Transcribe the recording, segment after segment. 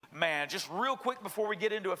man. Just real quick before we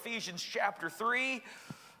get into Ephesians chapter 3,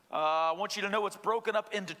 I want you to know it's broken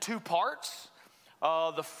up into two parts.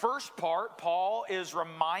 The first part, Paul is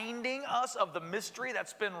reminding us of the mystery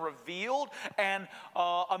that's been revealed, and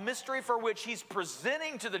a mystery for which he's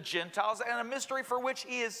presenting to the Gentiles, and a mystery for which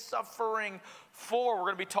he is suffering for. We're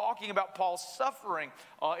going to be talking about Paul's suffering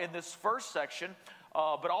in this first section,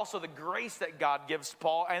 but also the grace that God gives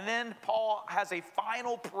Paul. And then Paul has a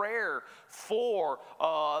final prayer for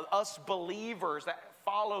us believers that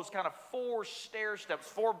follows kind of four stair steps,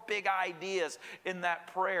 four big ideas in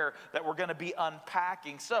that prayer that we're going to be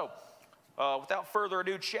unpacking. So, without further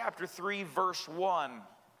ado, chapter 3, verse 1.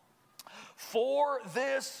 For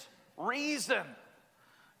this reason.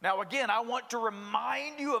 Now again, I want to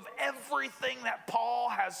remind you of everything that Paul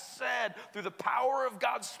has said through the power of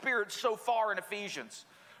God's Spirit so far in Ephesians.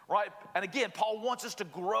 Right? And again, Paul wants us to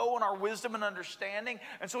grow in our wisdom and understanding.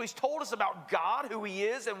 And so he's told us about God, who he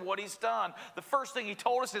is, and what he's done. The first thing he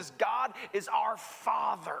told us is God is our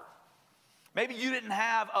Father. Maybe you didn't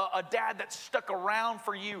have a dad that stuck around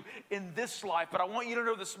for you in this life, but I want you to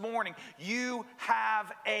know this morning, you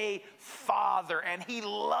have a Father, and he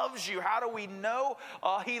loves you. How do we know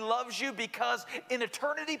he loves you? Because in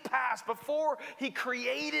eternity past, before he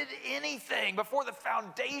created anything, before the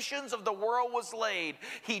foundations of the world was laid,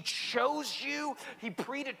 he chose you, he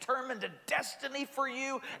predetermined a destiny for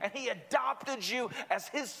you, and he adopted you as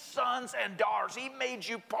his sons and daughters. He made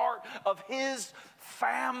you part of his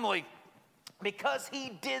family. Because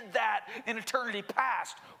he did that in eternity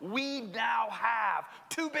past, we now have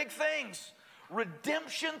two big things.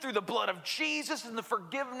 Redemption through the blood of Jesus and the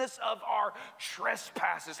forgiveness of our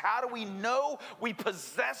trespasses. How do we know we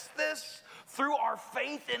possess this? Through our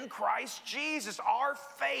faith in Christ Jesus. Our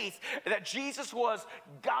faith that Jesus was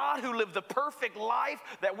God who lived the perfect life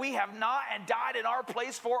that we have not and died in our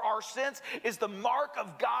place for our sins is the mark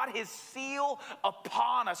of God, his seal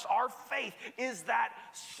upon us. Our faith is that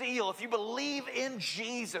seal. If you believe in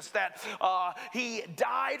Jesus, that he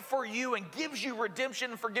died for you and gives you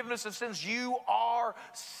redemption and forgiveness of sins, you are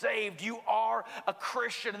saved. You are a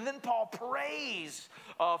Christian. And then Paul prays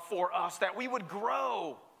for us that we would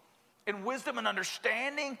grow in wisdom and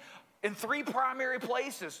understanding in three primary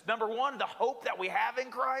places. Number one, the hope that we have in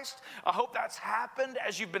Christ. I hope that's happened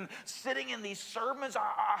as you've been sitting in these sermons.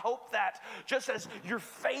 I hope that just as your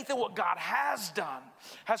faith in what God has done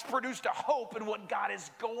has produced a hope in what God is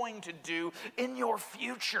going to do in your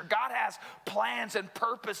future. God has plans and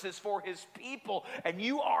purposes for his people, and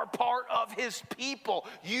you are part of his people.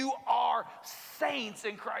 You are saints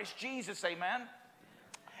in Christ Jesus, amen?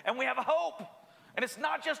 And we have a hope. And it's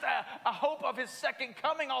not just a hope of his second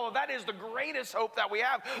coming, although that is the greatest hope that we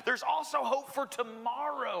have. There's also hope for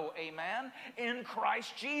tomorrow, amen, in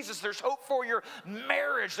Christ Jesus. There's hope for your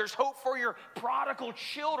marriage. There's hope for your prodigal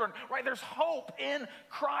children, right? There's hope in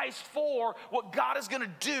Christ for what God is going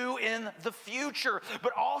to do in the future.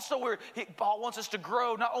 But also, Paul wants us to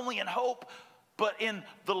grow not only in hope, but in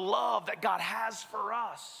the love that God has for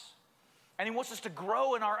us. And he wants us to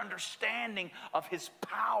grow in our understanding of his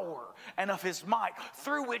power and of his might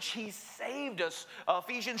through which he saved us.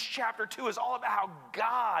 Ephesians chapter 2 is all about how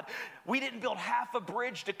God, we didn't build half a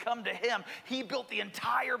bridge to come to him. He built the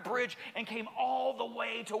entire bridge and came all the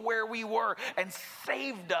way to where we were and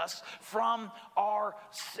saved us from our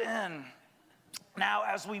sin. Now,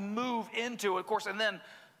 as we move into, of course, and then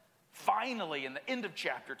finally in the end of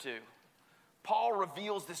chapter 2, Paul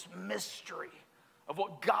reveals this mystery of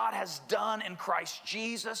what God has done in Christ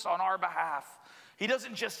Jesus on our behalf. He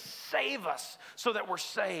doesn't just save us so that we're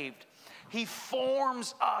saved. He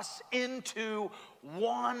forms us into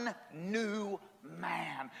one new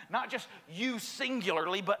man. Not just you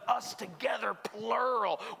singularly, but us together,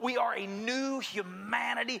 plural. We are a new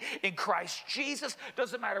humanity in Christ Jesus.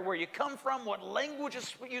 Doesn't matter where you come from, what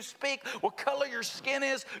languages you speak, what color your skin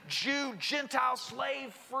is, Jew, Gentile,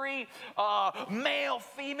 slave, free, male,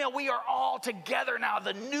 female. We are all together now,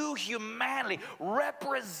 the new humanity,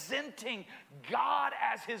 representing God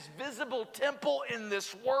as his visible temple in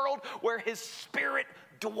this world where his Spirit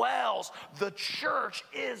dwells. The church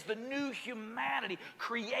is the new humanity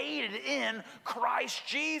created in Christ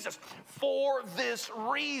Jesus. For this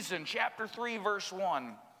reason, chapter 3, verse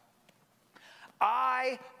 1.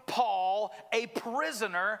 I, Paul, a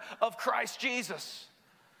prisoner of Christ Jesus.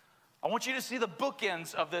 I want you to see the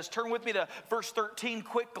bookends of this. Turn with me to verse 13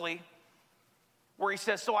 quickly, where he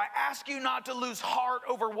says, so I ask you not to lose heart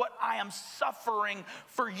over what I am suffering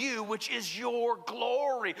for you, which is your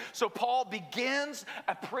glory. So Paul begins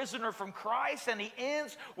a prisoner from Christ, and he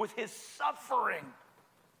ends with his suffering.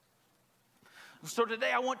 So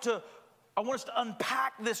today I want us to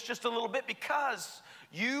unpack this just a little bit, because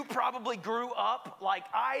You probably grew up like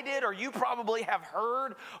I did, or you probably have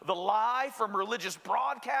heard the lie from religious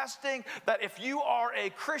broadcasting that if you are a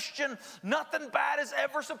Christian, nothing bad is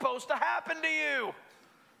ever supposed to happen to you.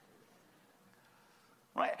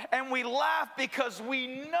 Right? And we laugh because we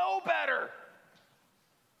know better.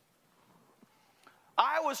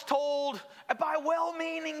 I was told by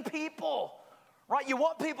well-meaning people, right? You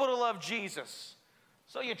want people to love Jesus,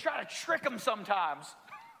 so you try to trick them sometimes.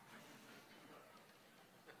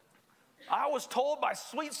 I was told by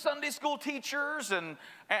sweet Sunday school teachers and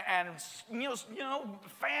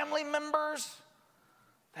family members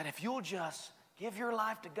that if you'll just give your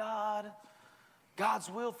life to God, God's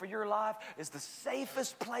will for your life is the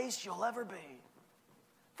safest place you'll ever be.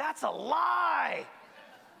 That's a lie.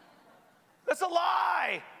 That's a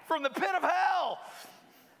lie from the pit of hell.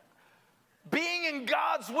 Being in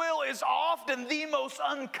God's will is often the most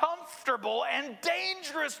uncomfortable and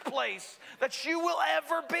dangerous place that you will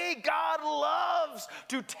ever be. God loves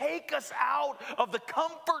to take us out of the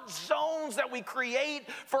comfort zones that we create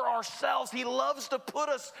for ourselves. He loves to put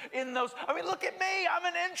us in those. I mean, look at me. I'm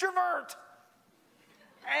an introvert.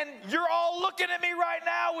 And you're all looking at me right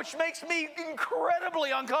now, which makes me incredibly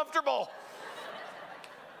uncomfortable.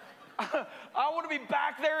 I want to be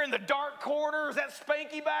back there in the dark corner. Is that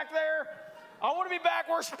Spanky back there? I want to be back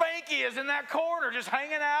where Spanky is, in that corner, just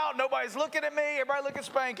hanging out. Nobody's looking at me. Everybody look at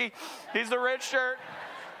Spanky. He's the red shirt.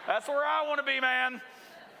 That's where I want to be, man.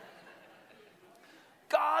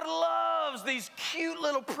 God loves these cute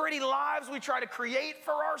little pretty lives we try to create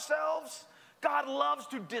for ourselves. God loves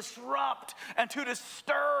to disrupt and to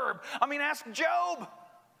disturb. I mean, ask Job.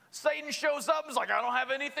 Satan shows up and is like, I don't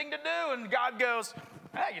have anything to do. And God goes,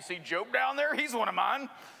 hey, you see Job down there? He's one of mine.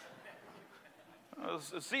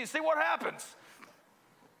 See what happens.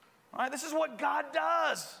 All right, this is what God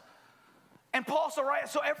does. And Paul said, right,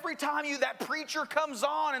 so every time that preacher comes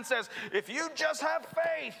on and says, if you just have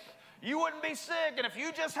faith, you wouldn't be sick. And if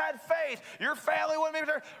you just had faith, your family wouldn't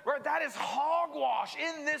be. Right, that is hogwash.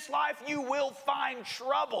 In this life, you will find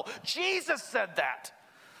trouble. Jesus said that.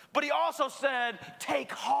 But he also said,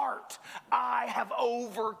 take heart, I have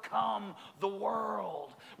overcome the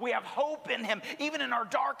world. We have hope in him, even in our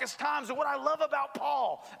darkest times. And what I love about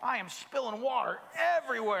Paul, I am spilling water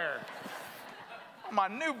everywhere. My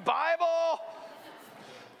new Bible.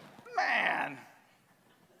 Man.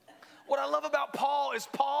 What I love about Paul is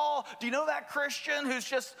Paul, do you know that Christian who's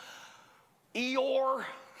just Eeyore?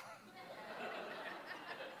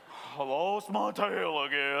 I lost my tail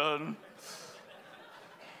again.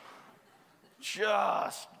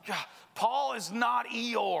 Paul is not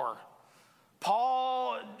Eeyore.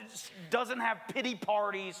 Paul doesn't have pity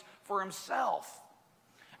parties for himself.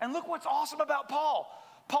 And look what's awesome about Paul.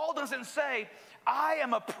 Paul doesn't say, I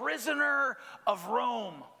am a prisoner of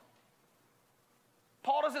Rome.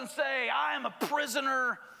 Paul doesn't say, I am a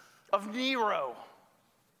prisoner of Nero,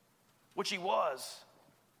 which he was.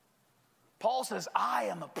 Paul says, I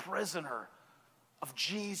am a prisoner of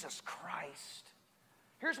Jesus Christ.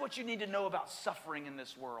 Here's what you need to know about suffering in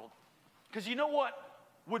this world. Because you know what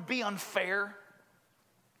would be unfair?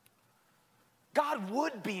 God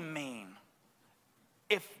would be mean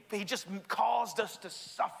if he just caused us to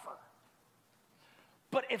suffer.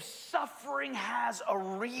 But if suffering has a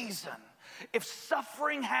reason, if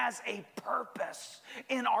suffering has a purpose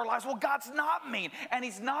in our lives, well, God's not mean, and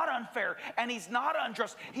he's not unfair, and he's not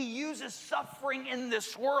unjust. He uses suffering in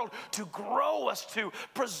this world to grow us, to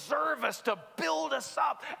preserve us, to build us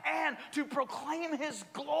up, and to proclaim his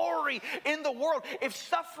glory in the world. If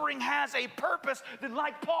suffering has a purpose, then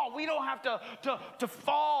like Paul, we don't have to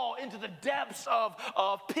fall into the depths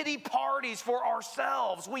of pity parties for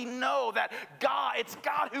ourselves. We know that it's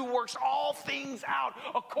God who works all things out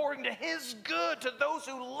according to his good to those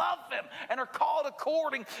who love him and are called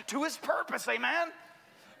according to his purpose. Amen?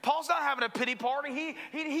 Paul's not having a pity party.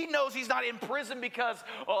 He knows he's not in prison because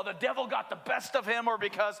the devil got the best of him or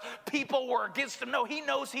because people were against him. No, he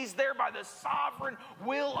knows he's there by the sovereign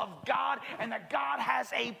will of God and that God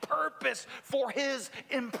has a purpose for his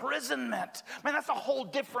imprisonment. Man, that's a whole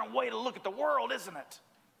different way to look at the world, isn't it?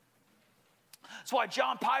 That's why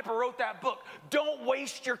John Piper wrote that book, Don't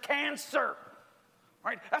Waste Your Cancer.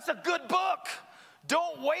 Right? That's a good book.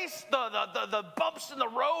 Don't waste the bumps in the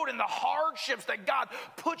road and the hardships that God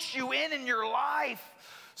puts you in your life.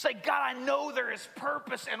 Say, God, I know there is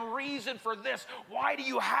purpose and reason for this. Why do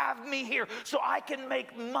you have me here? So I can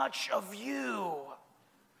make much of you.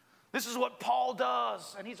 This is what Paul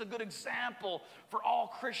does, and he's a good example for all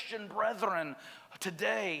Christian brethren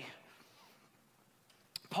today.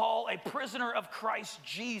 Paul, a prisoner of Christ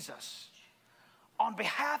Jesus, on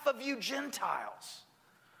behalf of you Gentiles,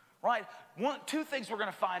 right? Two things we're going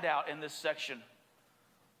to find out in this section.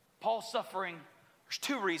 Paul's suffering, there's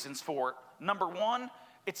two reasons for it. Number one,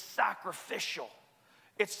 it's sacrificial.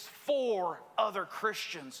 It's for other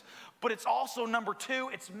Christians. But it's also, number two,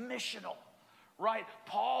 it's missional, right?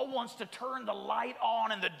 Paul wants to turn the light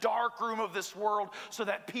on in the dark room of this world so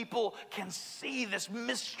that people can see this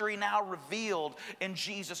mystery now revealed in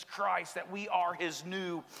Jesus Christ, that we are his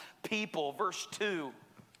new people. Verse 2.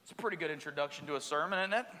 It's a pretty good introduction to a sermon,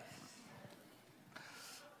 isn't it?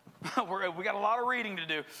 We got a lot of reading to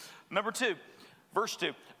do. Number 2, verse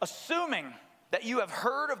 2. Assuming that you have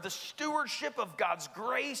heard of the stewardship of God's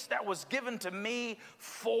grace that was given to me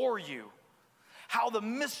for you, how the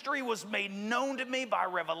mystery was made known to me by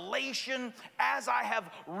revelation, as I have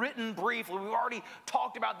written briefly. We've already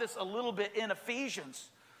talked about this a little bit in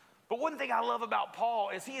Ephesians. But one thing I love about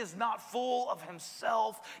Paul is he is not full of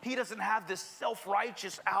himself. He doesn't have this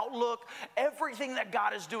self-righteous outlook. Everything that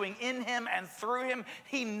God is doing in him and through him,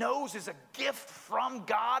 he knows is a gift from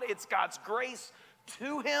God. It's God's grace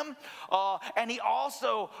to him. And he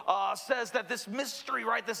also says that this mystery,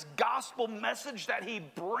 right, this gospel message that he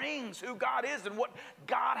brings, who God is and what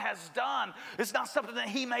God has done, is not something that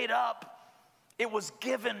he made up. It was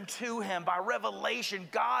given to him by revelation.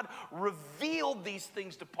 God revealed these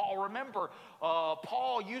things to Paul. Remember,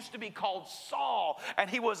 Paul used to be called Saul, and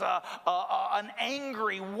he was an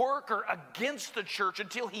angry worker against the church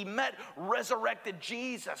until he met resurrected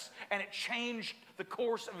Jesus, and it changed the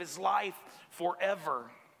course of his life forever.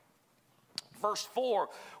 Verse 4,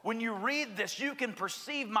 when you read this, you can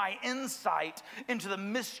perceive my insight into the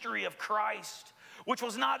mystery of Christ, which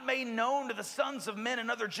was not made known to the sons of men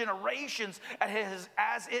in other generations,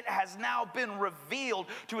 as it has now been revealed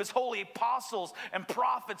to his holy apostles and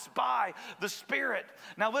prophets by the Spirit.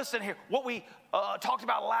 Now listen here, what we talked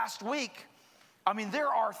about last week, I mean, there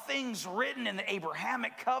are things written in the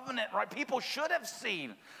Abrahamic covenant, right? People should have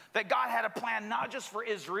seen that God had a plan not just for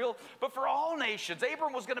Israel, but for all nations.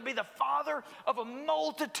 Abram was going to be the father of a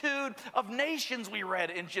multitude of nations, we read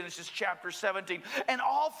in Genesis chapter 17. And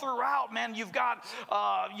all throughout, man, you've got,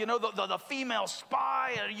 the female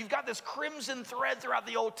spy. You've got this crimson thread throughout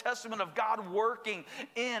the Old Testament of God working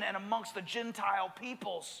in and amongst the Gentile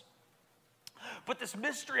peoples. But this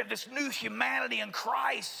mystery of this new humanity in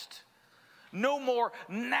Christ, no more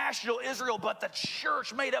national Israel, but the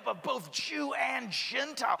church made up of both Jew and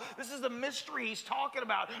Gentile. This is the mystery he's talking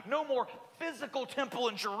about. No more physical temple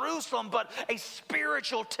in Jerusalem, but a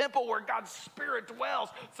spiritual temple where God's Spirit dwells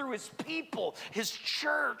through his people, his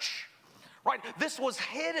church. Right? This was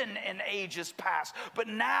hidden in ages past, but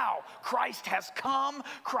now Christ has come,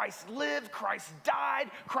 Christ lived, Christ died,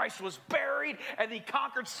 Christ was buried, and he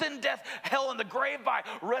conquered sin, death, hell, and the grave by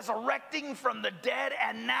resurrecting from the dead,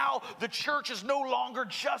 and now the church is no longer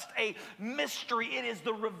just a mystery. It is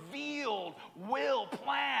the revealed will,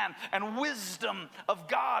 plan, and wisdom of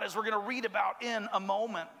God, as we're going to read about in a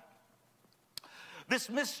moment. This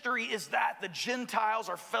mystery is that the Gentiles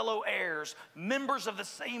are fellow heirs, members of the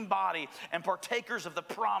same body, and partakers of the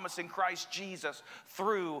promise in Christ Jesus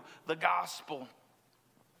through the gospel.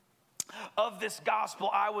 Of this gospel,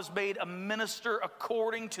 I was made a minister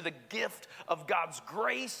according to the gift of God's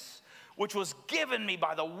grace, which was given me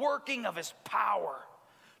by the working of his power.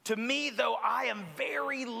 To me, though, I am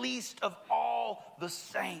very least of all the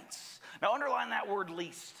saints. Now, underline that word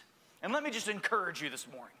least. And let me just encourage you this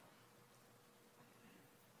morning.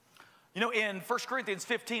 You know, in 1 Corinthians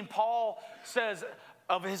 15, Paul says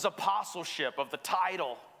of his apostleship, of the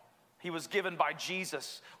title he was given by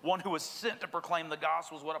Jesus, one who was sent to proclaim the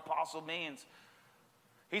gospel is what apostle means.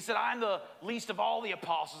 He said, I'm the least of all the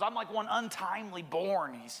apostles. I'm like one untimely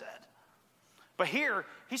born, he said. But here,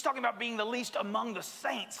 he's talking about being the least among the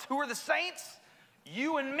saints. Who are the saints?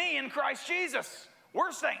 You and me in Christ Jesus.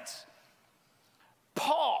 We're saints.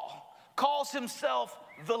 Paul calls himself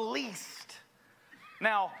the least.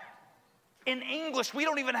 Now, in English, we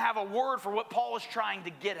don't even have a word for what Paul is trying to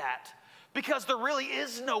get at, because there really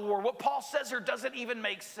is no word. What Paul says here doesn't even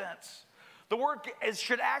make sense. The word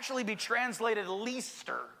should actually be translated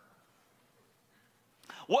leaster.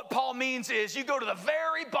 What Paul means is you go to the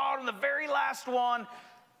very bottom, the very last one,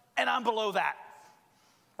 and I'm below that.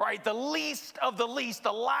 Right? The least of the least,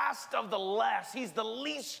 the last of the less. He's the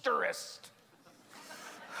leasterest.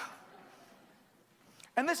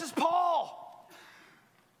 And this is Paul.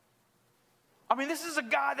 I mean, this is a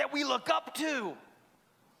guy that we look up to.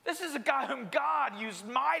 This is a guy whom God used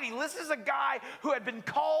mighty. This is a guy who had been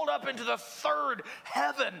called up into the third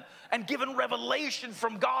heaven and given revelation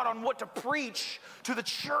from God on what to preach to the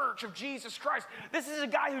church of Jesus Christ. This is a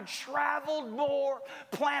guy who traveled more,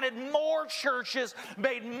 planted more churches,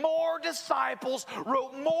 made more disciples,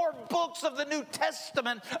 wrote more books of the New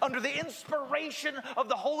Testament under the inspiration of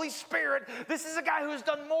the Holy Spirit. This is a guy who has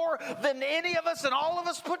done more than any of us and all of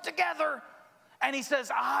us put together. And he says,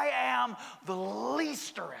 I am the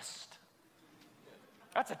leasterest.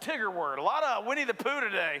 That's a Tigger word. A lot of Winnie the Pooh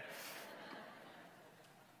today.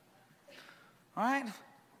 All right?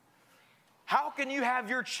 How can you have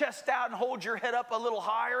your chest out and hold your head up a little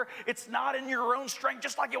higher? It's not in your own strength,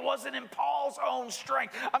 just like it wasn't in Paul's own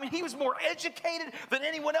strength. I mean, he was more educated than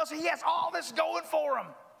anyone else. He has all this going for him.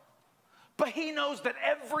 But he knows that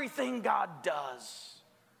everything God does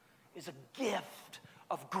is a gift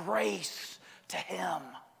of grace to him.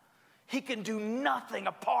 He can do nothing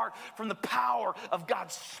apart from the power of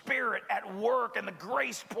God's Spirit at work and the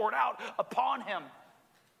grace poured out upon him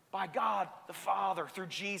by God the Father through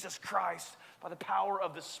Jesus Christ by the power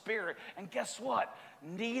of the Spirit. And guess what?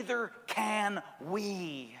 Neither can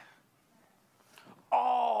we.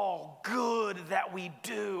 All good that we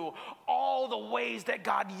do, all the ways that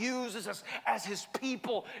God uses us as his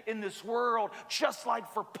people in this world, just like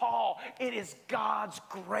for Paul, it is God's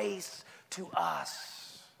grace to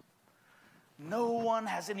us. No one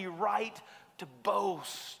has any right to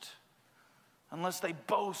boast unless they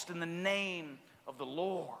boast in the name of the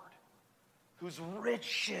Lord, whose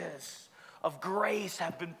riches of grace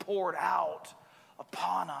have been poured out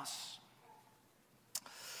upon us.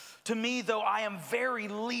 To me, though, I am very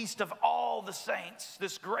least of all the saints.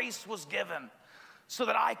 This grace was given so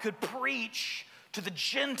that I could preach to the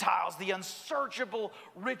Gentiles the unsearchable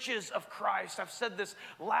riches of Christ. I've said this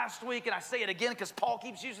last week, and I say it again because Paul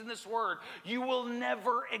keeps using this word. You will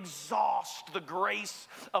never exhaust the grace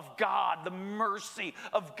of God, the mercy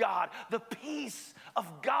of God, the peace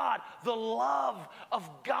of God, the love of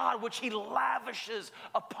God, which he lavishes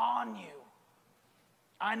upon you.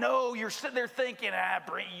 I know you're sitting there thinking,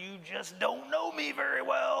 Brent, you just don't know me very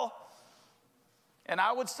well. And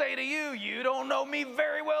I would say to you, you don't know me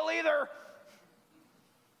very well either.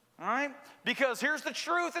 All right? Because here's the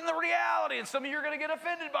truth and the reality. And some of you are going to get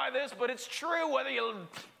offended by this, but it's true whether you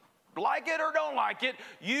like it or don't like it.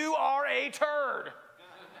 You are a turd.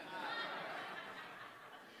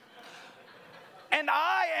 And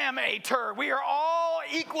I am a turd. We are all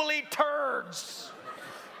equally turds.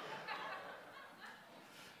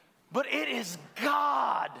 But it is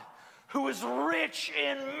God who is rich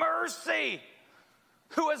in mercy,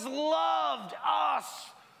 who has loved us,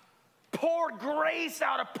 poured grace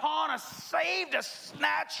out upon us, saved us,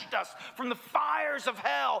 snatched us from the fires of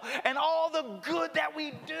hell. And all the good that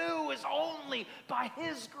we do is only by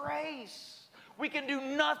his grace. We can do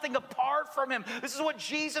nothing apart from him. This is what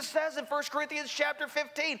Jesus says in 1 Corinthians chapter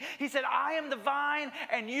 15. He said, I am the vine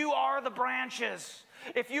and you are the branches.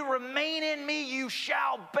 If you remain in me, you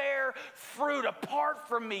shall bear fruit. Apart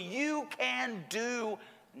from me, you can do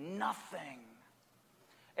nothing.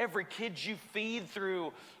 Every kid you feed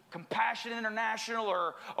through Compassion International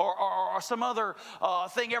or some other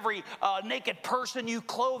thing, every naked person you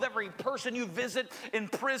clothe, every person you visit in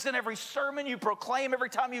prison, every sermon you proclaim, every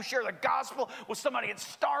time you share the gospel with somebody at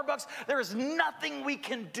Starbucks, there is nothing we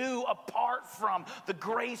can do apart from the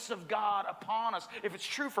grace of God upon us. If it's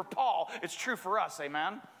true for Paul, it's true for us,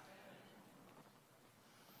 amen?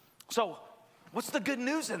 So, what's the good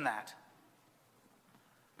news in that?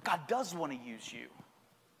 God does want to use you.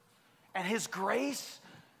 And his grace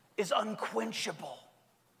is unquenchable.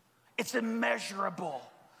 It's immeasurable.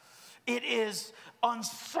 It is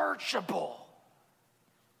unsearchable.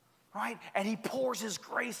 Right? And he pours his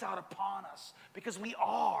grace out upon us because we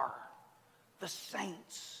are the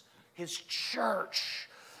saints, his church,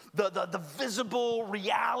 the visible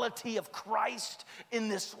reality of Christ in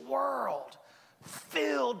this world,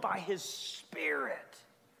 filled by his Spirit.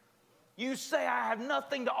 You say, I have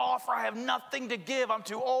nothing to offer, I have nothing to give, I'm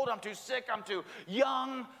too old, I'm too sick, I'm too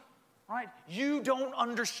young, right? You don't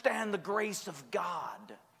understand the grace of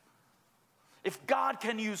God. If God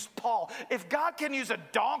can use Paul, if God can use a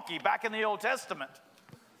donkey back in the Old Testament,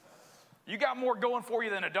 you got more going for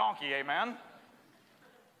you than a donkey, amen?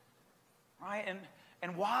 Right?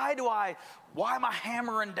 And why am I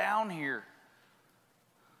hammering down here?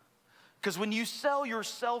 Because when you sell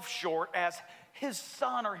yourself short as his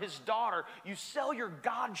son or his daughter, you sell your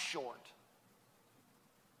God short.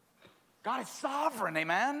 God is sovereign,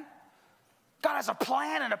 amen? God has a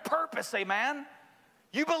plan and a purpose, amen?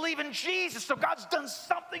 You believe in Jesus, so God's done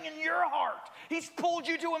something in your heart. He's pulled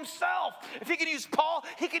you to himself. If he can use Paul,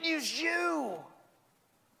 he can use you.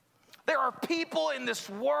 There are people in this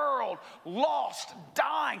world lost,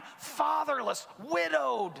 dying, fatherless,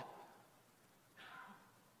 widowed.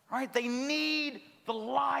 Right? They need the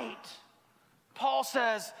light. Paul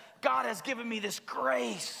says, God has given me this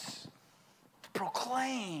grace to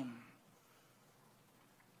proclaim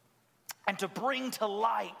and to bring to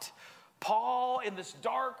light. Paul, in this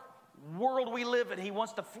dark world we live in, he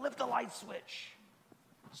wants to flip the light switch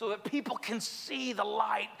so that people can see the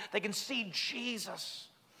light. They can see Jesus.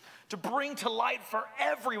 To bring to light for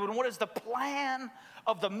everyone what is the plan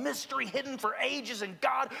of the mystery hidden for ages in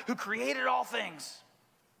God who created all things.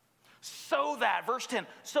 So that, verse 10,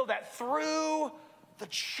 so that through the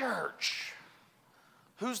church,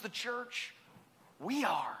 who's the church? We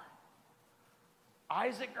are.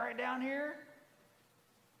 Isaac right down here,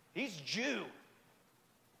 he's Jew.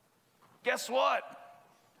 Guess what?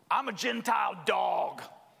 I'm a Gentile dog.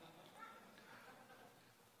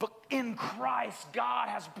 But in Christ, God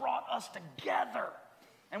has brought us together.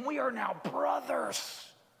 And we are now brothers.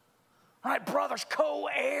 Right? Brothers,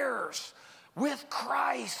 co-heirs with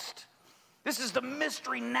Christ. This is the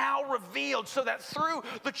mystery now revealed so that through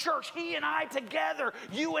the church, he and I together,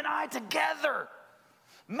 you and I together,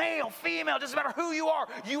 male, female, doesn't matter who you are,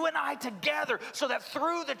 you and I together, so that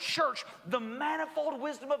through the church, the manifold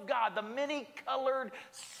wisdom of God, the many-colored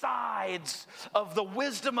sides of the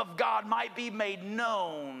wisdom of God might be made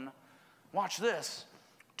known, watch this,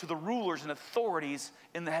 to the rulers and authorities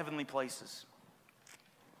in the heavenly places.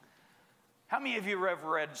 How many of you have ever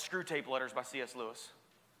read Screw Tape Letters by C.S. Lewis?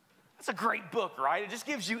 That's a great book, right? It just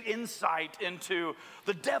gives you insight into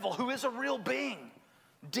the devil, who is a real being.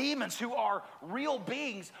 Demons who are real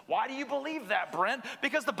beings. Why do you believe that, Brent?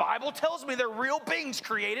 Because the Bible tells me they're real beings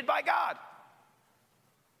created by God.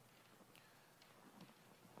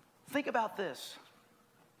 Think about this.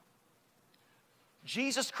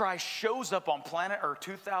 Jesus Christ shows up on planet Earth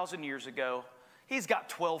 2,000 years ago. He's got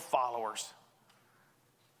 12 followers.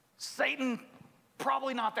 Satan,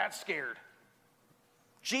 probably not that scared.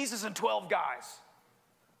 Jesus and 12 guys.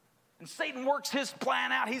 And Satan works his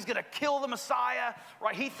plan out. He's going to kill the Messiah,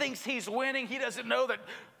 right? He thinks he's winning. He doesn't know that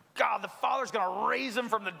God the Father's going to raise him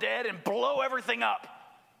from the dead and blow everything up.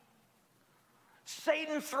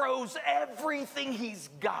 Satan throws everything he's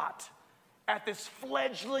got at this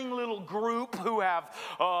fledgling little group who have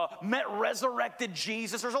met resurrected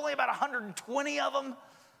Jesus. There's only about 120 of them.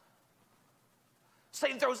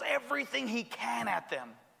 Satan throws everything he can at them.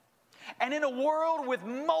 And in a world with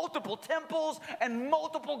multiple temples and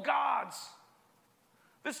multiple gods,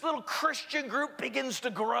 this little Christian group begins to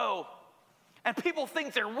grow. And people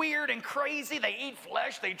think they're weird and crazy. They eat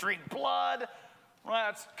flesh, they drink blood. Well,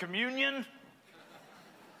 that's communion.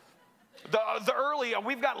 The early,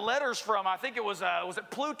 we've got letters from, I think it was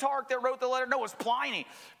it Plutarch that wrote the letter? No, it was Pliny.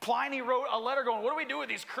 Pliny wrote a letter going, what do we do with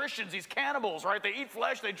these Christians, these cannibals, right? They eat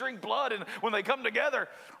flesh, they drink blood, and when they come together,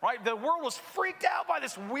 right? The world was freaked out by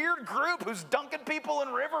this weird group who's dunking people in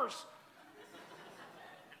rivers.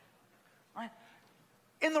 Right?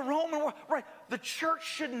 In the Roman world, right? The church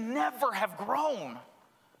should never have grown.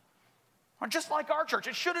 Right? Just like our church,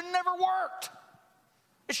 it should have never worked.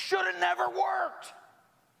 It should have never worked.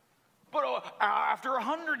 But after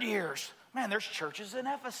 100 years, man, there's churches in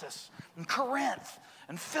Ephesus, and Corinth,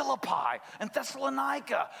 and Philippi, and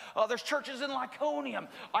Thessalonica. There's churches in Iconium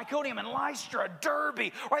and Lystra,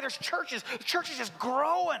 Derbe. Right, there's churches. The church is just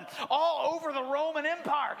growing all over the Roman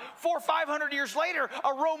Empire. 400 or 500 years later,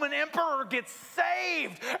 a Roman emperor gets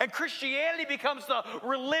saved, and Christianity becomes the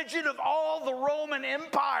religion of all the Roman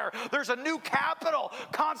Empire. There's a new capital,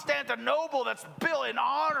 Constantinople, that's built in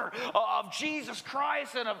honor of Jesus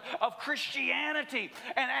Christ and of Christianity.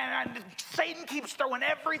 And Satan keeps throwing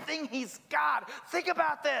everything he's got. Think about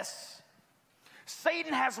this.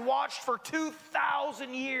 Satan has watched for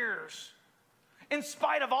 2,000 years, in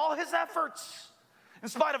spite of all his efforts, in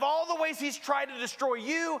spite of all the ways he's tried to destroy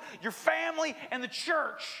you, your family, and the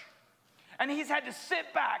church. And he's had to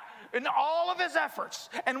sit back in all of his efforts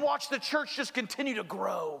and watch the church just continue to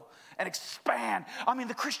grow and expand. I mean,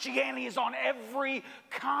 the Christianity is on every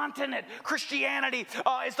continent. Christianity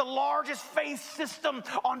is the largest faith system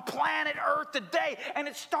on planet Earth today. And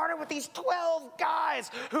it started with these 12 guys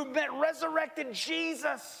who met resurrected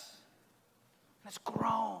Jesus. And it's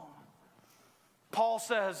grown. Paul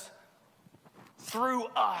says, through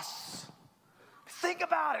us. Think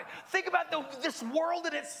about it. Think about this world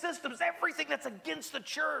and its systems, everything that's against the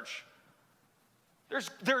church.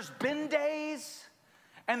 There's been days,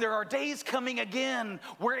 and there are days coming again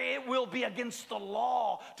where it will be against the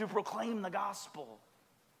law to proclaim the gospel.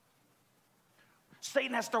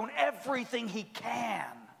 Satan has thrown everything he can.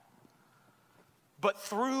 But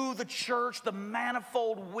through the church, the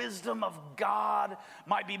manifold wisdom of God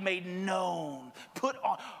might be made known, put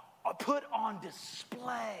on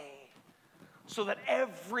display, so that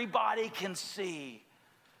everybody can see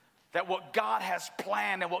that what God has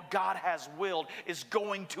planned and what God has willed is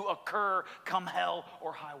going to occur come hell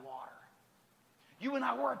or high water. You and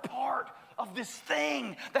I were a part of this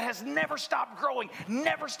thing that has never stopped growing,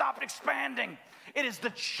 never stopped expanding. It is the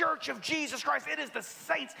church of Jesus Christ. It is the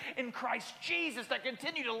saints in Christ Jesus that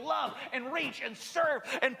continue to love and reach and serve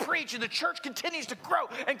and preach. And the church continues to grow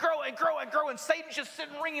and grow and grow and grow. And Satan's just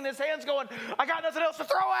sitting wringing his hands going, I got nothing else to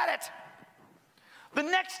throw at it. The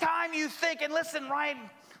next time you think, and listen, right,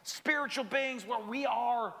 spiritual beings, well, we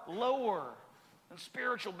are lower than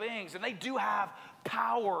spiritual beings. And they do have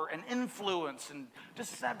power and influence and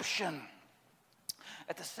deception.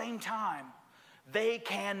 At the same time, they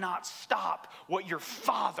cannot stop what your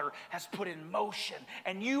Father has put in motion.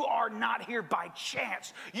 And you are not here by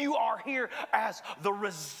chance. You are here as the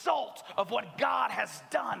result of what God has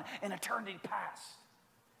done in eternity past.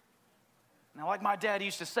 Now, like my dad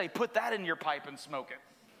used to say, put that in your pipe and smoke it.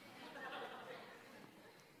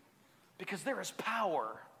 Because there is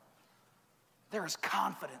power, there is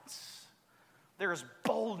confidence, there is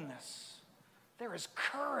boldness, there is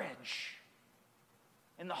courage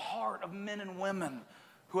in the heart of men and women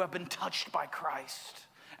who have been touched by Christ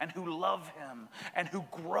and who love him and who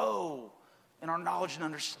grow in our knowledge and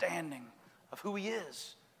understanding of who he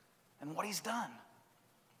is and what he's done.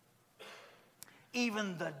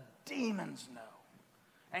 Even the demons know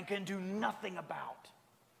and can do nothing about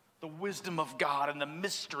the wisdom of God and the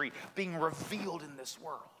mystery being revealed in this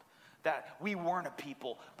world. That we weren't a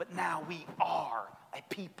people, but now we are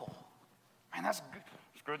a people. Man, that's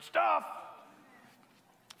good stuff.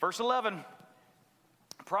 Verse 11.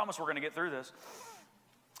 I promise we're going to get through this.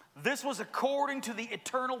 This was according to the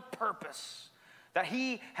eternal purpose that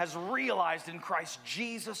he has realized in Christ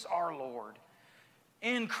Jesus our Lord.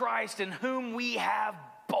 In Christ, in whom we have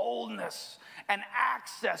boldness and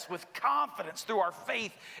access with confidence through our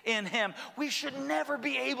faith in him. We should never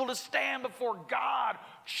be able to stand before God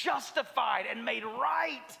justified and made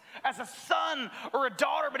right as a son or a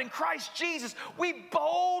daughter, but in Christ Jesus, we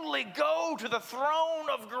boldly go to the throne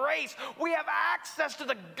of grace. We have access to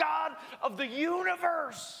the God of the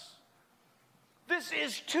universe. This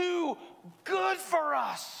is too good for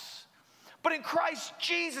us. But in Christ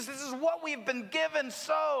Jesus, this is what we've been given.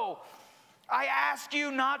 So I ask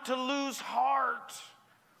you not to lose heart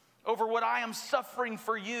over what I am suffering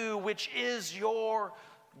for you, which is your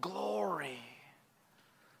glory.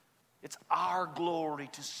 It's our glory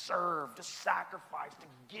to serve, to sacrifice,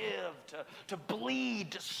 to give, to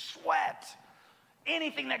bleed, to sweat.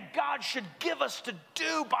 Anything that God should give us to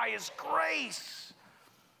do by his grace.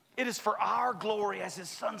 It is for our glory as his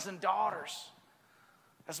sons and daughters,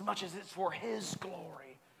 as much as it's for his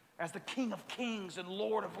glory as the King of Kings and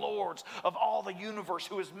Lord of Lords of all the universe,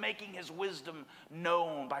 who is making his wisdom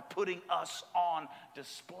known by putting us on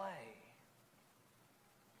display.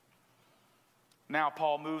 Now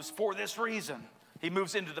Paul moves for this reason. He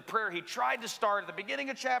moves into the prayer he tried to start at the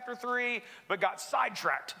beginning of chapter 3, but got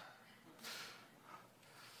sidetracked.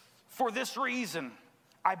 For this reason,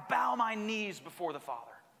 I bow my knees before the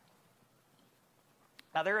Father.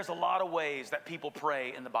 Now there is a lot of ways that people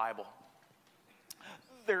pray in the Bible.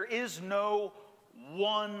 There is no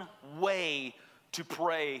one way to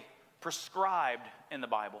pray prescribed in the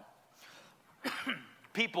Bible.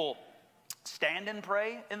 People stand and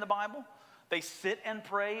pray in the Bible. They sit and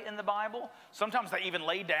pray in the Bible. Sometimes they even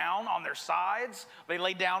lay down on their sides. They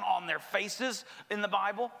lay down on their faces in the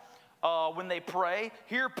Bible when they pray.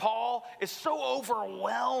 Here Paul is so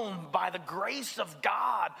overwhelmed by the grace of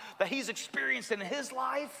God that he's experienced in his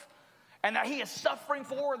life and that he is suffering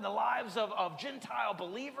for in the lives of Gentile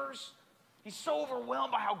believers. He's so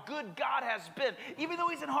overwhelmed by how good God has been. Even though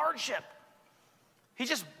he's in hardship, he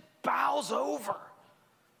just bows over.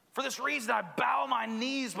 For this reason, I bow my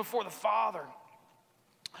knees before the Father,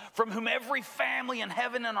 from whom every family in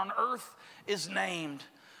heaven and on earth is named.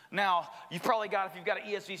 Now, you've probably got, if you've got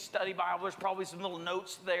an ESV study Bible, there's probably some little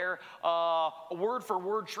notes there.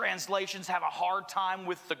 Word-for-word translations have a hard time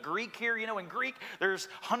with the Greek here. You know, in Greek, there's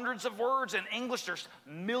hundreds of words. In English, there's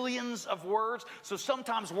millions of words. So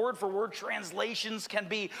sometimes word-for-word translations can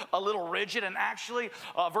be a little rigid. And actually,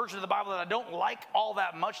 a version of the Bible that I don't like all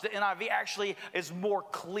that much, the NIV, actually is more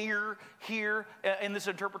clear here in this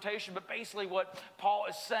interpretation. But basically what Paul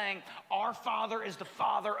is saying, our Father is the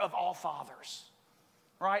Father of all fathers.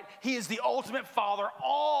 Right? He is the ultimate Father.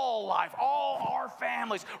 All life, all our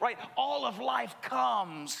families, right? All of life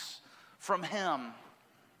comes from him,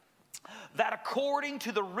 that according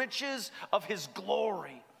to the riches of his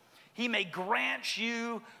glory, he may grant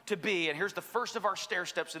you to be. And here's the first of our stair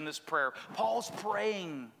steps in this prayer. Paul's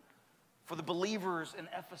praying for the believers in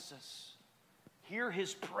Ephesus. Hear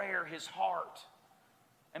his prayer, his heart.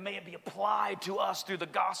 And may it be applied to us through the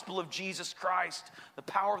gospel of Jesus Christ, the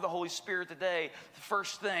power of the Holy Spirit today. The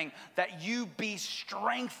first thing, that you be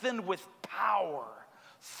strengthened with power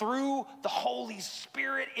through the Holy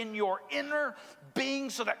Spirit in your inner being,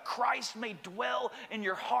 so that Christ may dwell in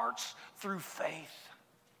your hearts through faith.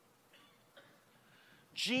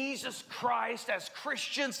 Jesus Christ, as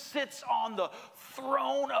Christians, sits on the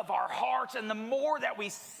throne of our hearts, and the more that we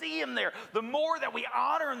see him there, the more that we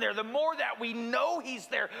honor him there, the more that we know he's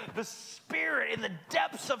there, the Spirit in the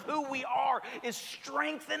depths of who we are is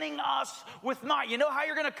strengthening us with might. You know how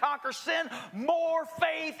you're going to conquer sin? More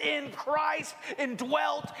faith in Christ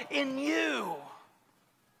indwelt in you.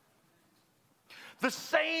 The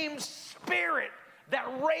same Spirit that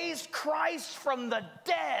raised Christ from the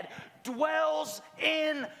dead dwells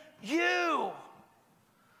in you.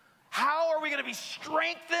 How are we going to be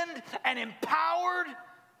strengthened and empowered?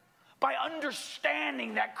 By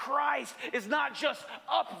understanding that Christ is not just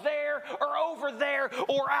up there or over there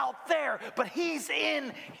or out there, but he's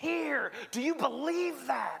in here. Do you believe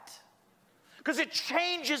that? Because it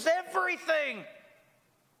changes everything.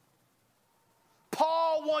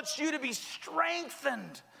 Paul wants you to be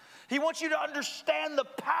strengthened. He wants you to understand the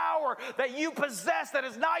power that you possess that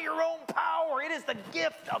is not your own power. It is the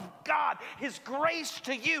gift of God, his grace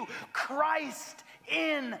to you, Christ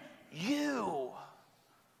in you.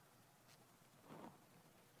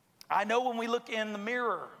 I know when we look in the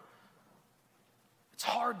mirror, it's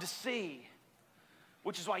hard to see,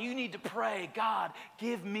 which is why you need to pray, God,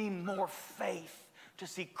 give me more faith to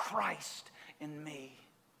see Christ in me.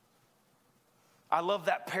 I love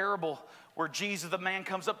that parable where Jesus, the man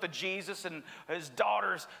comes up to Jesus and his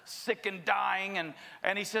daughter's sick and dying.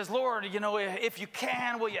 And he says, Lord, you know, if you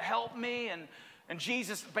can, will you help me? And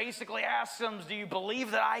Jesus basically asks him, do you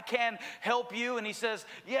believe that I can help you? And he says,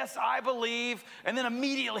 yes, I believe. And then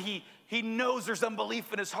immediately he knows there's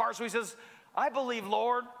unbelief in his heart. So he says, I believe,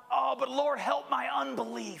 Lord. Oh, but Lord, help my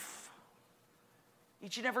unbelief.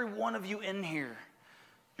 Each and every one of you in here,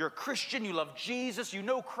 you're a Christian, you love Jesus, you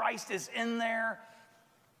know Christ is in there,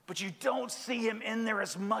 but you don't see him in there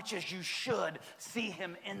as much as you should see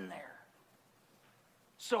him in there.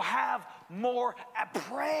 So have more,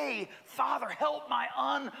 pray, Father, help my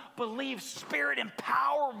unbelief. Spirit,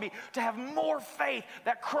 empower me to have more faith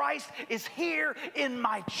that Christ is here in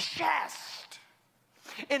my chest,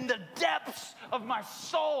 in the depths of my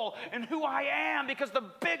soul, and who I am, because the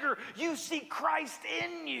bigger you see Christ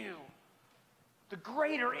in you, the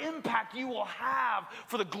greater impact you will have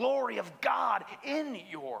for the glory of God in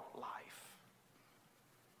your life.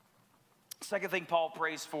 Second thing Paul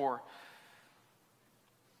prays for,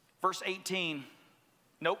 verse 17.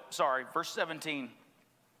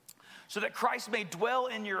 So that Christ may dwell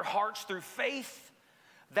in your hearts through faith,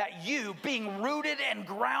 that you, being rooted and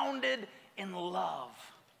grounded in love.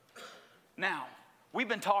 Now, we've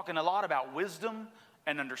been talking a lot about wisdom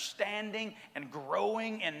and understanding and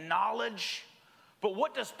growing in knowledge. But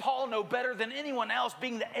what does Paul know better than anyone else,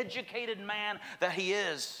 being the educated man that he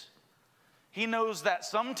is? He knows that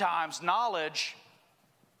sometimes knowledge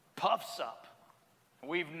puffs up.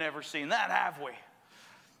 We've never seen that, have we?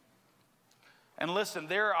 And listen,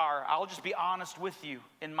 I'll just be honest with you,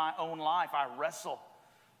 in my own life, I wrestle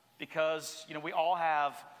because, you know, we all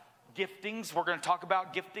have giftings. We're going to talk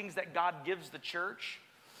about giftings that God gives the church.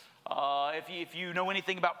 If you know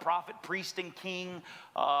anything about prophet, priest, and king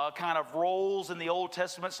kind of roles in the Old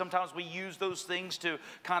Testament, sometimes we use those things to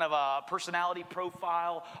kind of personality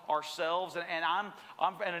profile ourselves. And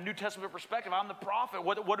I'm in a New Testament perspective, I'm the prophet.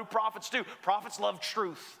 What do prophets do? Prophets love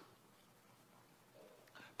truth.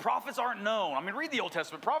 Prophets aren't known. I mean, read the Old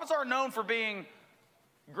Testament. Prophets aren't known for being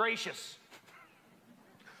gracious.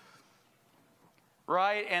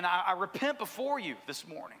 Right? And I repent before you this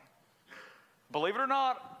morning. Believe it or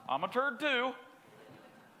not, I'm a turd too.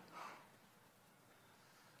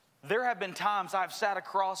 There have been times I've sat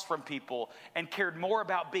across from people and cared more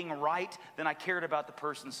about being right than I cared about the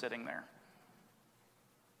person sitting there.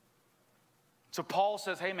 So Paul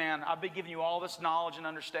says, hey man, I've been giving you all this knowledge and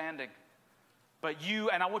understanding. But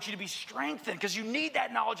I want you to be strengthened because you need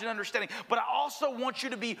that knowledge and understanding. But I also want you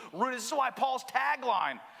to be rooted. This is why Paul's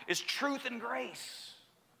tagline is truth and grace.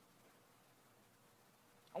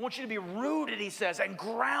 I want you to be rooted, he says, and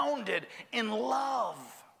grounded in love.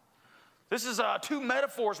 This is two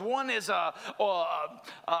metaphors. One is a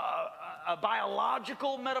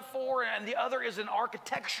biological metaphor, and the other is an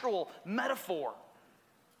architectural metaphor.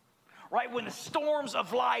 Right? When the storms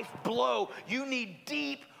of life blow, you need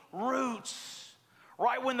deep roots.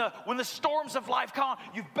 Right? When the storms of life come,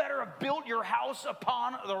 you better have built your house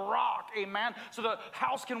upon the rock. Amen? So the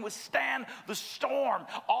house can withstand the storm.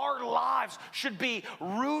 Our lives should be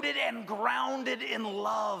rooted and grounded in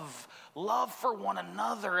love. Love for one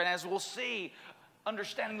another. And as we'll see,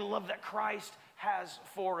 understanding the love that Christ has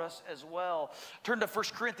for us as well. Turn to 1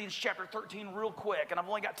 Corinthians chapter 13 real quick. And I've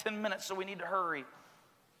only got 10 minutes, so we need to hurry.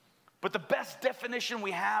 But the best definition we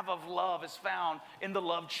have of love is found in the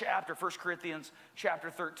love chapter, 1 Corinthians chapter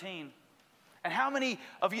 13. And how many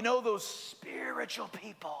of you know those spiritual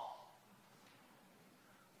people?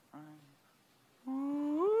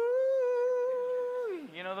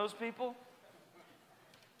 You know those people?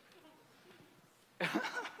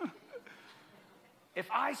 If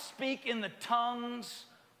I speak in the tongues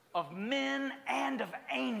of men and of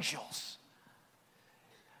angels,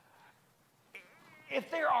 if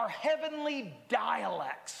there are heavenly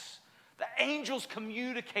dialects the angels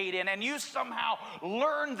communicate in, and you somehow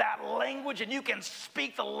learn that language and you can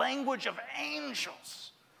speak the language of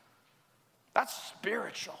angels, that's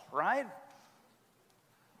spiritual, right?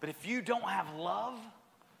 But if you don't have love,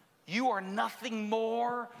 you are nothing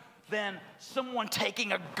more than someone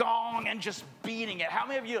taking a gong and just beating it. How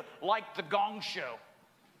many of you like the Gong Show?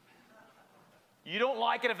 You don't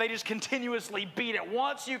like it if they just continuously beat it.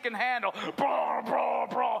 Once you can handle, blah, blah,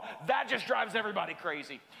 blah, that just drives everybody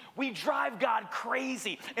crazy. We drive God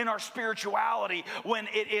crazy in our spirituality when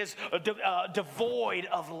it is devoid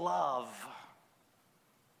of love.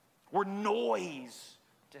 We're noise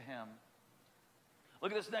to Him.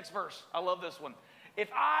 Look at this next verse. I love this one. If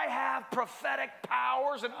I have prophetic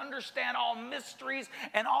powers and understand all mysteries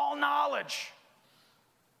and all knowledge,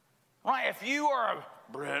 right? If you are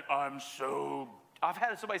Brent, I've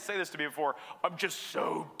had somebody say this to me before, I'm just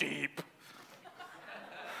so deep.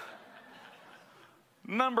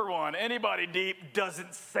 Number one, anybody deep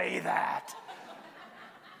doesn't say that.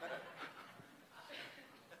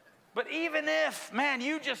 But even if, man,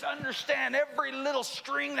 you just understand every little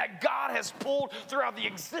string that God has pulled throughout the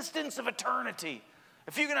existence of eternity.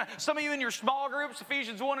 If you're gonna, some of you in your small groups,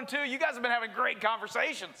 Ephesians 1 and 2, you guys have been having great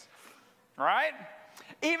conversations, right?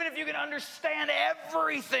 Even if you can understand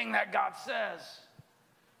everything that God says,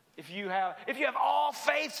 if you have all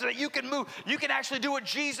faith so that you can move, you can actually do what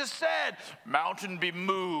Jesus said, mountain be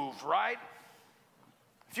moved, right?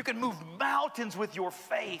 If you can move mountains with your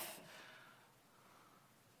faith,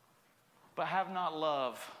 but have not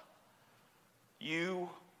love, you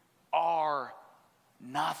are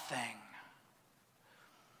nothing.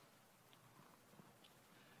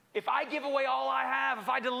 If I give away all I have, if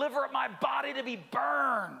I deliver up my body to be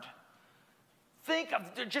burned, think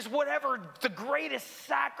of just whatever the greatest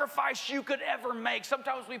sacrifice you could ever make.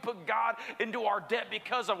 Sometimes we put God into our debt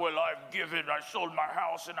because of, well, I've given, I sold my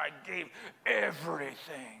house and I gave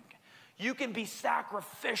everything. You can be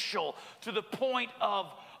sacrificial to the point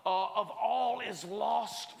of all is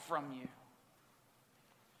lost from you.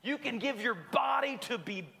 You can give your body to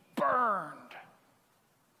be burned.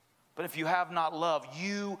 But if you have not love,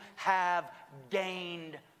 you have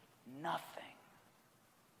gained nothing.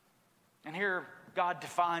 And here God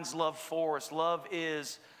defines love for us. Love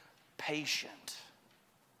is patient.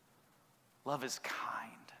 Love is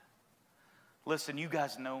kind. Listen, you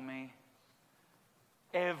guys know me.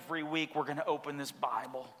 Every week we're going to open this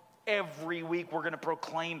Bible. Every week we're going to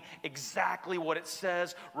proclaim exactly what it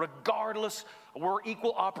says, regardless. We're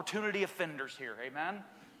equal opportunity offenders here, amen?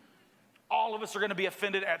 All of us are going to be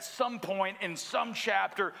offended at some point in some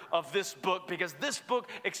chapter of this book because this book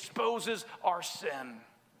exposes our sin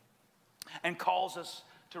and calls us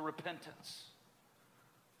to repentance.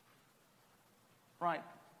 Right?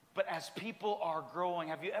 But as people are growing,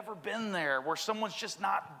 have you ever been there where someone's just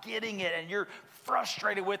not getting it and you're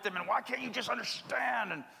frustrated with them and why can't you just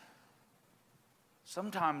understand? And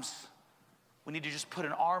sometimes we need to just put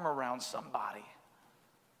an arm around somebody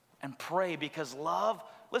and pray because love,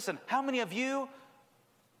 listen, how many of you,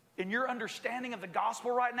 in your understanding of the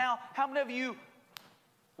gospel right now, how many of you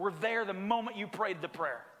were there the moment you prayed the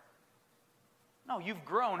prayer? No, you've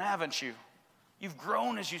grown, haven't you? You've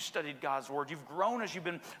grown as you studied God's word. You've grown as you've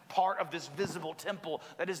been part of this visible temple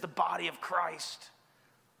that is the body of Christ.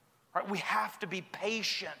 Right? We have to be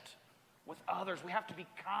patient with others. We have to be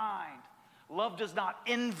kind. Love does not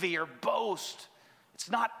envy or boast. It's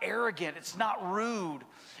not arrogant. It's not rude.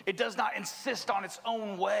 It does not insist on its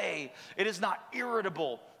own way. It is not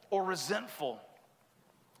irritable or resentful.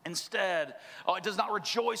 Instead, it does not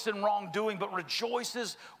rejoice in wrongdoing, but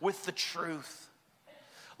rejoices with the truth.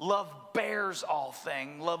 Love bears all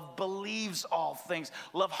things. Love believes all things.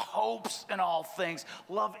 Love hopes in all things.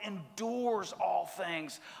 Love endures all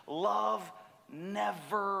things. Love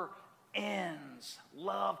never ends.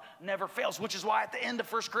 Love never fails, which is why at the end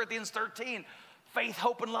of 1 Corinthians 13, faith,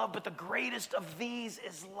 hope, and love, but the greatest of these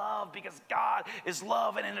is love, because God is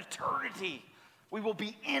love, and in eternity we will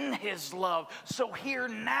be in his love. So here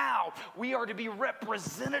now, we are to be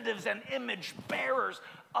representatives and image bearers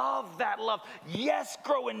of that love. Yes,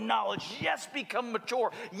 grow in knowledge. Yes, become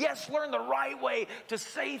mature. Yes, learn the right way to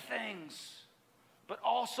say things, but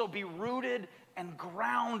also be rooted and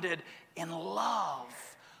grounded in love.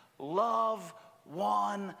 Love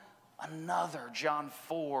one another. John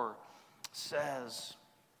 4 says,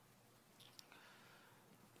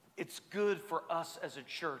 it's good for us as a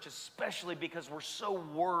church, especially because we're so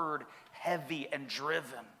word heavy and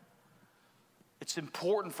driven. It's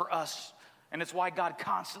important for us, and it's why God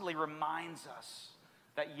constantly reminds us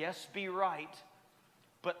that yes, be right,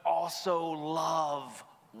 but also love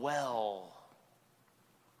well.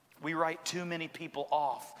 We write too many people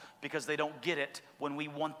off because they don't get it when we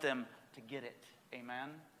want them to get it. Amen?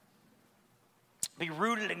 Be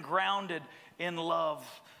rooted and grounded in love.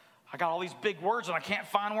 I got all these big words and I can't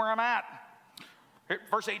find where I'm at. Here,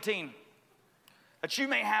 verse 18. That you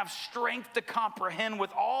may have strength to comprehend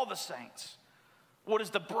with all the saints what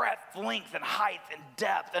is the breadth, length, and height, and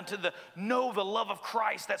depth, and to know the love of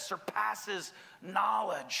Christ that surpasses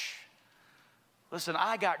knowledge. Listen,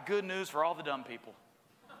 I got good news for all the dumb people.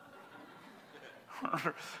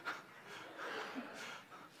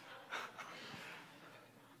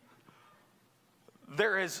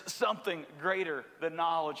 There is something greater than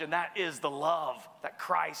knowledge, and that is the love that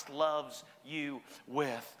Christ loves you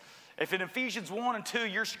with. If in Ephesians 1 and 2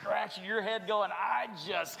 you're scratching your head going, I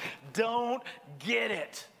just don't get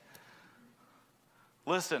it.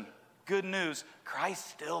 Listen, good news, Christ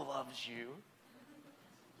still loves you.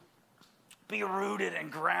 Be rooted and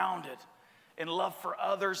grounded in love for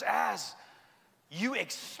others as you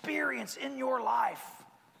experience in your life.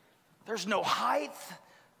 There's no height,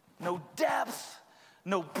 no depth,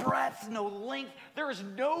 no breadth, no length. There is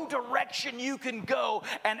no direction you can go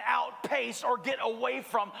and outpace or get away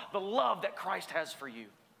from the love that Christ has for you.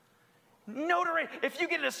 No direction. If you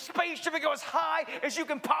get in a spaceship and go as high as you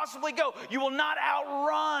can possibly go, you will not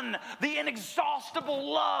outrun the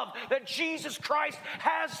inexhaustible love that Jesus Christ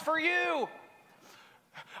has for you.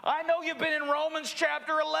 I know you've been in Romans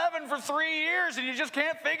chapter 11 for 3 years and you just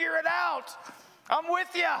can't figure it out. I'm with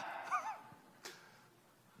you.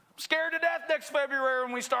 Scared to death next February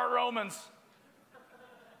when we start Romans.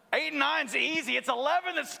 8 and 9's easy. It's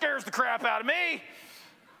 11 that scares the crap out of me.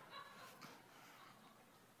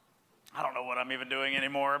 I don't know what I'm even doing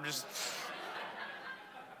anymore. I'm just...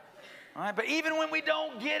 All right, but even when we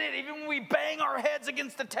don't get it, even when we bang our heads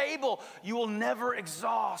against the table, you will never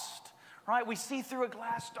exhaust. Right? We see through a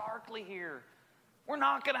glass darkly here. We're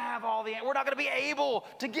not going to have we're not going to be able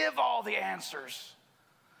to give all the answers.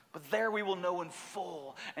 But there we will know in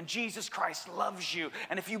full. And Jesus Christ loves you.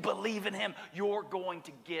 And if you believe in him, you're going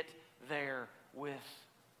to get there with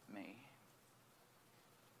me.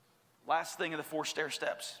 Last thing of the 4 stair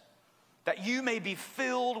steps. That you may be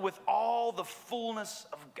filled with all the fullness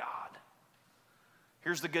of God.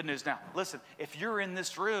 Here's the good news now. Listen, if you're in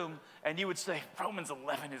this room and you would say, Romans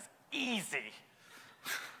 11 is easy.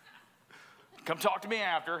 Come talk to me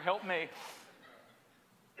after. Help me.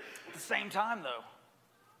 At the same time, though,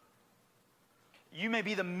 you may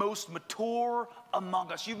be the most mature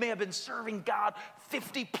among us. You may have been serving God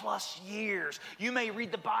 50 plus years. You may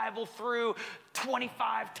read the Bible through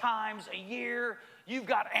 25 times a year. You've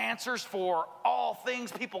got answers for all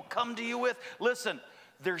things people come to you with. Listen,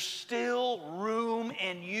 there's still room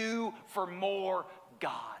in you for more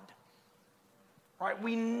God. Right?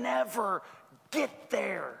 We never get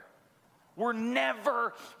there. We're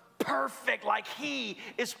never perfect like he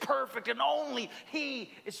is perfect, and only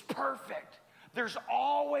he is perfect. There's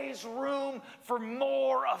always room for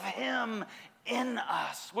more of him in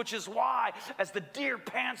us, which is why, as the deer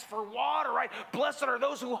pants for water, right? Blessed are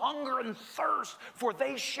those who hunger and thirst, for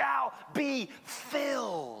they shall be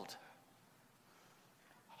filled.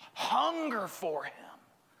 Hunger for him,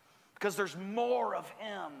 because there's more of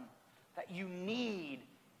him that you need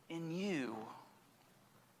in you.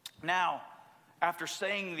 Now, after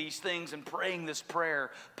saying these things and praying this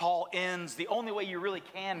prayer, Paul ends the only way you really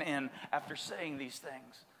can end after saying these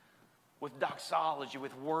things, with doxology,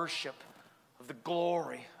 with worship of the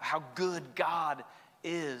glory, how good God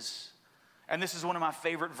is. And this is one of my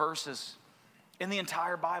favorite verses in the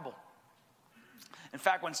entire Bible. In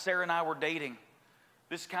fact, when Sarah and I were dating,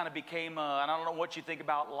 this kind of became, and I don't know what you think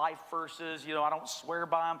about life verses, I don't swear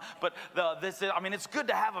by them, but it's good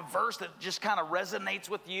to have a verse that just kind of resonates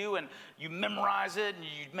with you, and you memorize it, and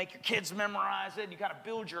you make your kids memorize it, and you kind of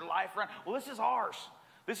build your life around. Well, this is ours.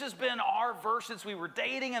 This has been our verse since we were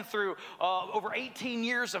dating, and through over 18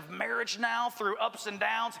 years of marriage now, through ups and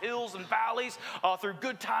downs, hills and valleys, through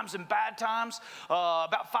good times and bad times.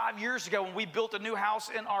 About 5 years ago, when we built a new house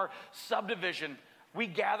in our subdivision, we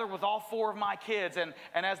gathered with all 4 of my kids, and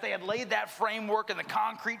as they had laid that framework and the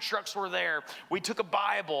concrete trucks were there, we took a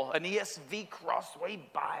Bible, an ESV Crossway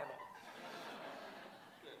Bible.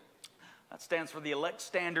 That stands for the Elect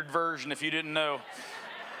Standard Version, if you didn't know.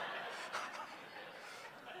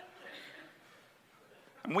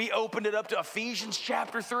 And we opened it up to Ephesians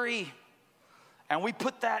chapter 3, and we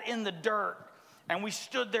put that in the dirt. And we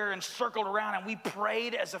stood there and circled around, and we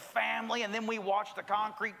prayed as a family, and then we watched the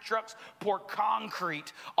concrete trucks pour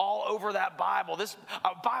concrete all over that Bible. This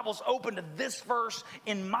Bible's open to this verse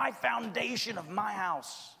in my foundation of my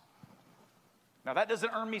house. Now, that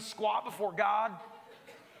doesn't earn me squat before God.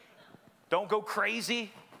 Don't go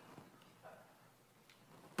crazy.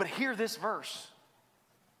 But hear this verse.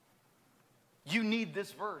 You need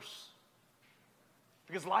this verse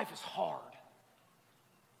because life is hard.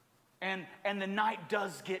 And the night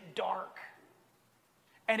does get dark.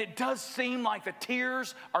 And it does seem like the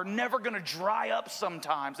tears are never going to dry up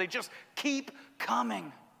sometimes. They just keep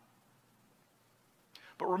coming.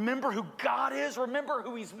 But remember who God is. Remember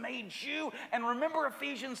who He's made you. And remember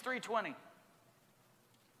Ephesians 3:20.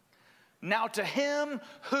 Now to Him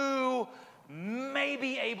who may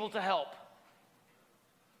be able to help.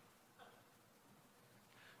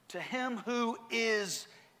 To Him who is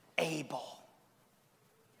able.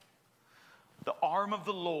 The arm of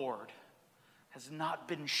the Lord has not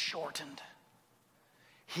been shortened.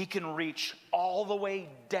 He can reach all the way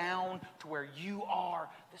down to where you are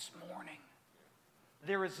this morning.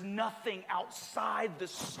 There is nothing outside the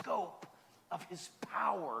scope of His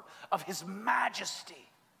power, of His majesty.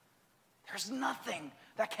 There's nothing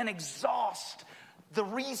that can exhaust the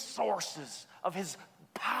resources of His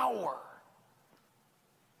power.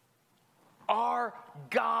 Our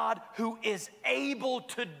God, who is able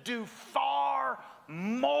to do far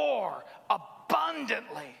more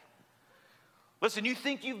abundantly. Listen, you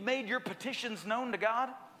think you've made your petitions known to God?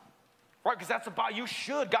 Right, because that's about, you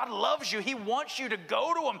should. God loves you. He wants you to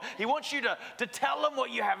go to Him. He wants you to tell Him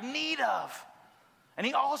what you have need of. And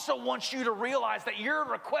He also wants you to realize that your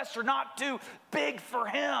requests are not too big for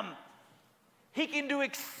Him. He can do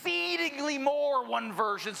exceedingly more, one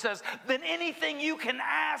version says, than anything you can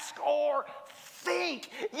ask or think.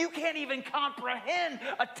 You can't even comprehend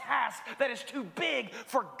a task that is too big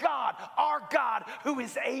for God, our God, who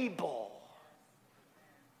is able.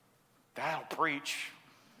 That'll preach.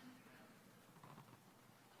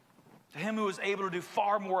 To Him who is able to do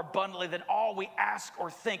far more abundantly than all we ask or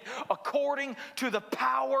think, according to the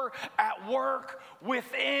power at work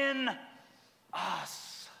within us.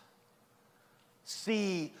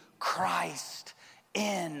 See Christ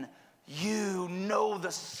in you. Know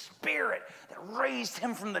the Spirit that raised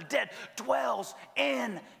Him from the dead dwells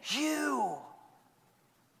in you.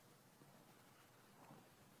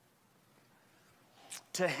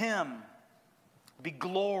 To Him be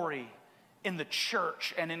glory in the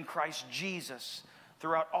church and in Christ Jesus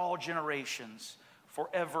throughout all generations,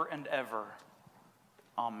 forever and ever.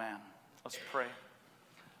 Amen. Let's pray.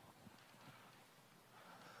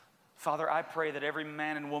 Father, I pray that every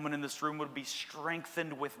man and woman in this room would be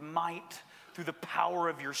strengthened with might through the power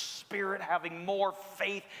of your Spirit, having more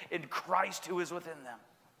faith in Christ who is within them.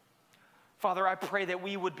 Father, I pray that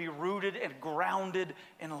we would be rooted and grounded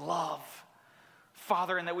in love.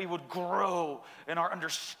 Father, and that we would grow in our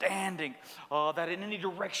understanding, that in any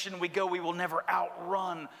direction we go, we will never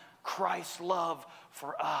outrun Christ's love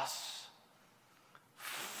for us.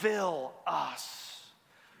 Fill us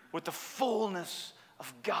with the fullness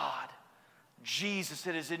of God. Jesus,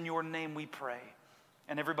 it is in your name we pray.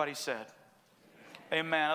 And everybody said, amen.